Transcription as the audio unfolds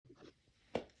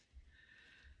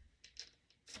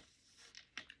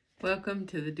Welcome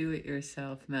to the Do It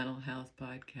Yourself Mental Health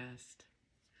Podcast.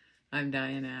 I'm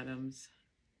Diane Adams,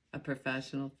 a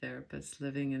professional therapist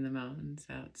living in the mountains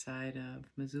outside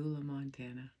of Missoula,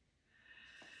 Montana.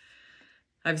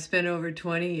 I've spent over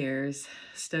 20 years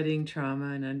studying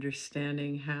trauma and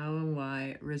understanding how and why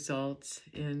it results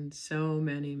in so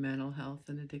many mental health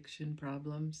and addiction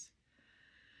problems.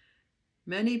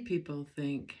 Many people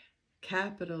think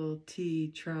capital T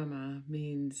trauma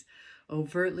means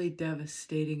overtly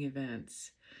devastating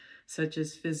events, such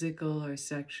as physical or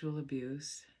sexual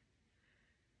abuse,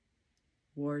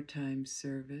 wartime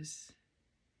service,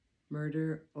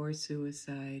 murder or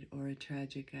suicide, or a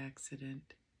tragic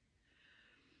accident.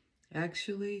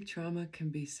 Actually, trauma can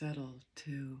be subtle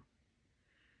too,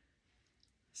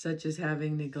 such as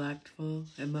having neglectful,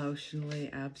 emotionally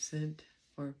absent,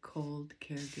 or cold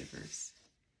caregivers.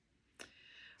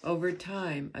 Over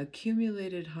time,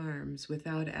 accumulated harms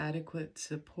without adequate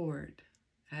support,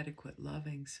 adequate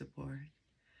loving support,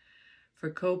 for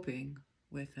coping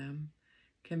with them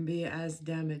can be as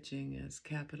damaging as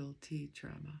capital T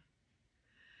trauma.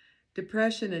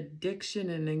 Depression, addiction,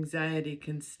 and anxiety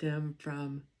can stem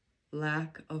from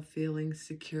lack of feeling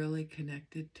securely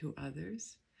connected to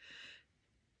others,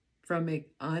 from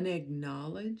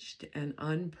unacknowledged and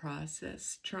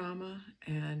unprocessed trauma,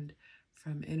 and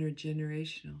from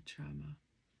intergenerational trauma.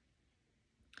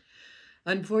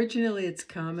 Unfortunately, it's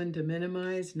common to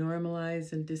minimize,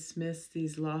 normalize, and dismiss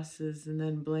these losses and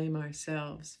then blame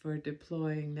ourselves for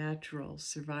deploying natural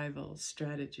survival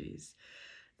strategies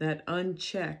that,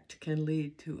 unchecked, can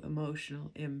lead to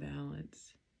emotional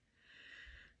imbalance.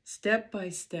 Step by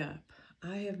step,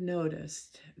 I have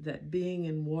noticed that being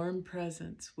in warm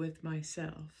presence with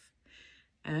myself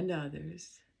and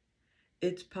others,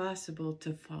 it's possible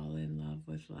to fall in love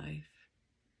with life.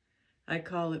 I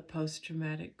call it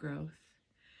post-traumatic growth.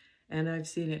 And I've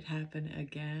seen it happen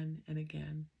again and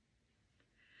again.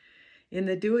 In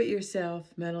the Do It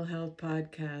Yourself Mental Health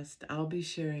Podcast, I'll be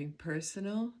sharing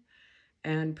personal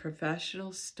and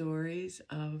professional stories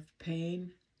of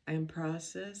pain and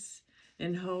process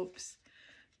in hopes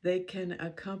they can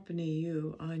accompany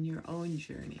you on your own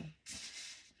journey.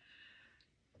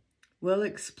 We'll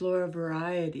explore a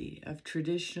variety of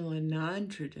traditional and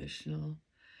non-traditional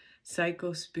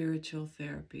psycho-spiritual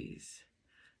therapies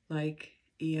like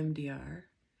EMDR,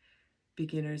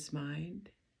 beginner's mind,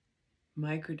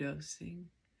 microdosing,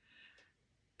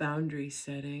 boundary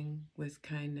setting with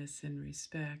kindness and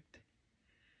respect,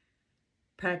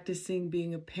 practicing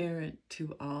being a parent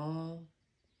to all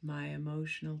my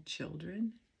emotional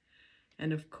children,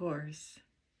 and of course,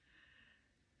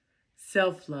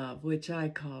 self-love, which I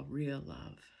call real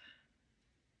love.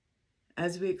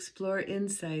 As we explore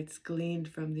insights gleaned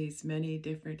from these many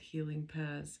different healing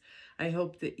paths, I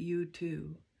hope that you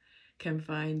too can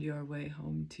find your way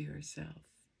home to yourself.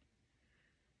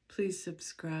 Please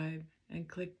subscribe and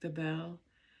click the bell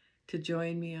to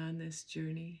join me on this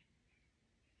journey.